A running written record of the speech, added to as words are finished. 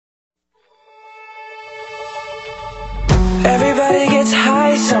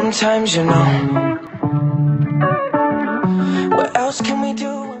Sometimes you know. What else can we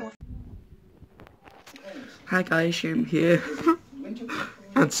do? Hi guys, Shane here.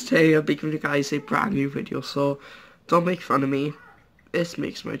 And today I'll be giving you guys a brand new video, so don't make fun of me. This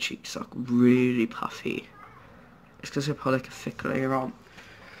makes my cheeks look really puffy. It's because I put like a thick layer on.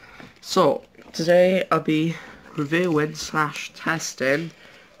 So today I'll be reviewing / testing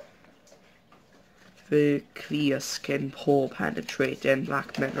the clear skin pore penetrating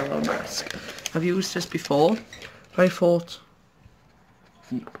black mineral mask. I've used this before, but I thought,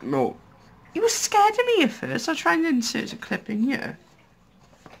 no. You were scared of me at first. I tried to insert a clip in here.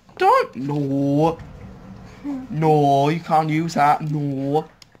 Don't. No. No, you can't use that. No.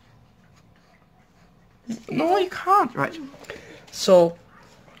 No, you can't. Right. So,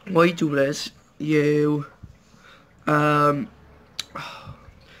 what you do is, you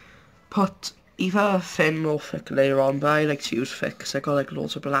put either a thin or thick layer on, but I like to use thick because I got like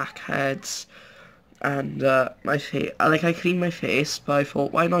loads of blackheads. And my face, I clean my face, but I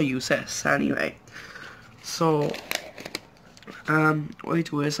thought, why not use this anyway? So, what you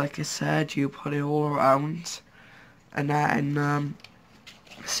do is, like I said, you put it all around, and then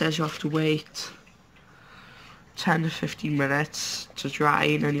it says you have to wait 10 to 15 minutes to dry,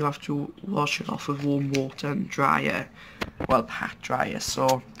 and then you have to wash it off with warm water and dry it, well, pat dry it.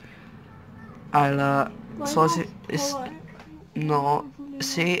 So, so it's no,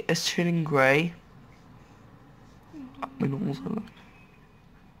 see, it's turning grey.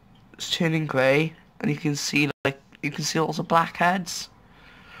 It's turning grey, and you can see lots of blackheads.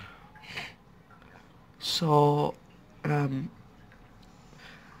 So when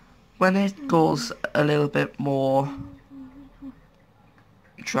it goes a little bit more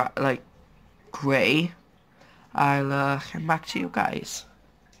dry, like grey, I'll come back to you guys.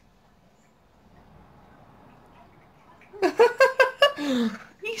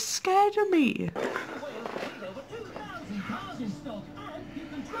 He's scared of me.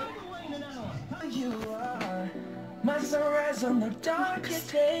 You are my sunrise on the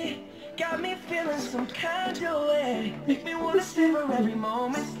darkest day. Got me feeling some kind of way. Make me wanna savor every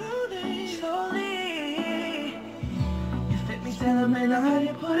moment slowly, slowly. You fit me, tell me now how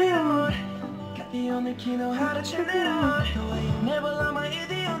you put it on. Got the only key, know how to turn it on. The way you never lie my ear,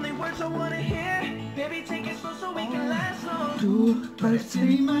 the only words I wanna hear. Baby, take it slow so we can last long. Tú eres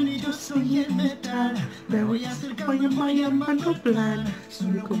mi mano y yo soy el metal. Me voy a hacer con my llamando plan.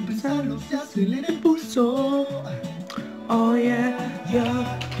 Solo con pensarlo se acelera el pulso. Oh yeah,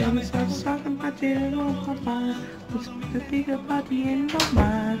 yeah. Ya me estás talking about the long papa. Let's make a bigger body in the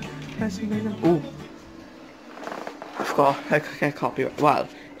mind. Oh, I forgot I could get copyright. Well,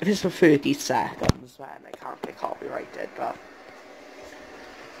 if it's for 30 seconds, then I can't get copyrighted, but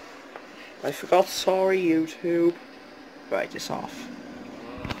I forgot, sorry YouTube. Right, this off.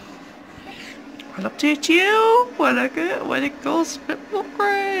 I'll update you when it goes a bit more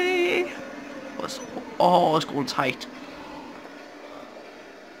grey. Oh, it's going tight.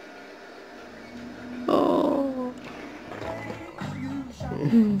 Oh.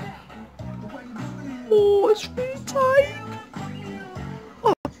 Oh, it's really tight.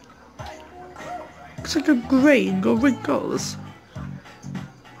 Oh. It's like a grey and got wrinkles.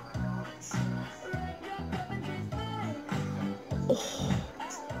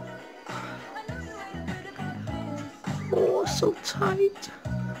 Oh, so tight.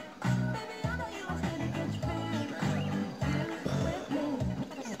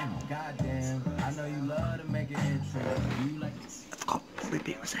 Goddamn, I know you love to make it intro. You like I've got probably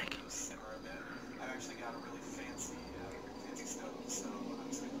big mistake. I actually got a really fancy stove, so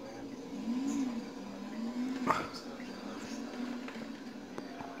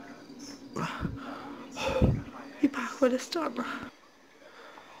You're back with it's done.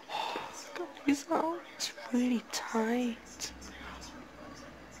 Guys, oh, it's really tight.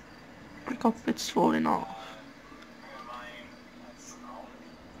 I got bits falling off.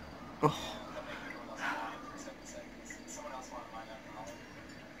 Oh.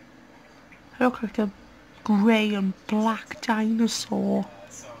 I look like a grey and black dinosaur.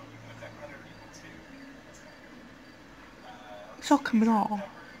 It's not coming off.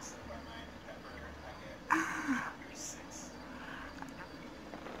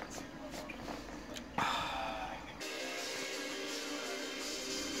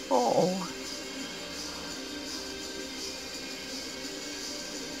 Oh,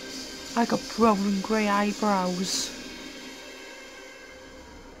 I got brown and grey eyebrows.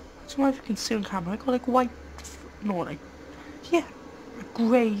 I don't know if you can see on camera. I got like white, no, like, yeah,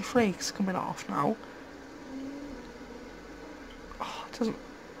 grey flakes coming off now. Oh, it doesn't.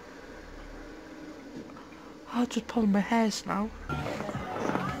 I'll just pull my hairs now.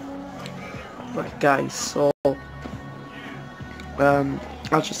 Right guys, so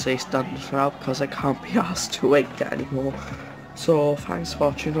I'll just say it's done for now because I can't be asked to wait anymore. So thanks for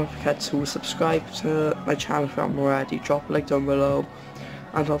watching. Don't forget to subscribe to my channel if you haven't already, drop a like down below,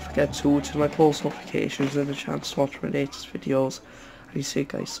 and don't forget to turn my post notifications and a chance to watch my latest videos. And you see you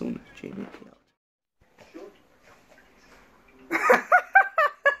guys soon. Jamie out.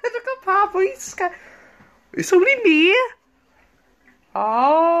 Look at Papa, he's scared. Is somebody me?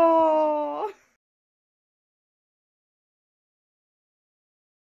 Oh.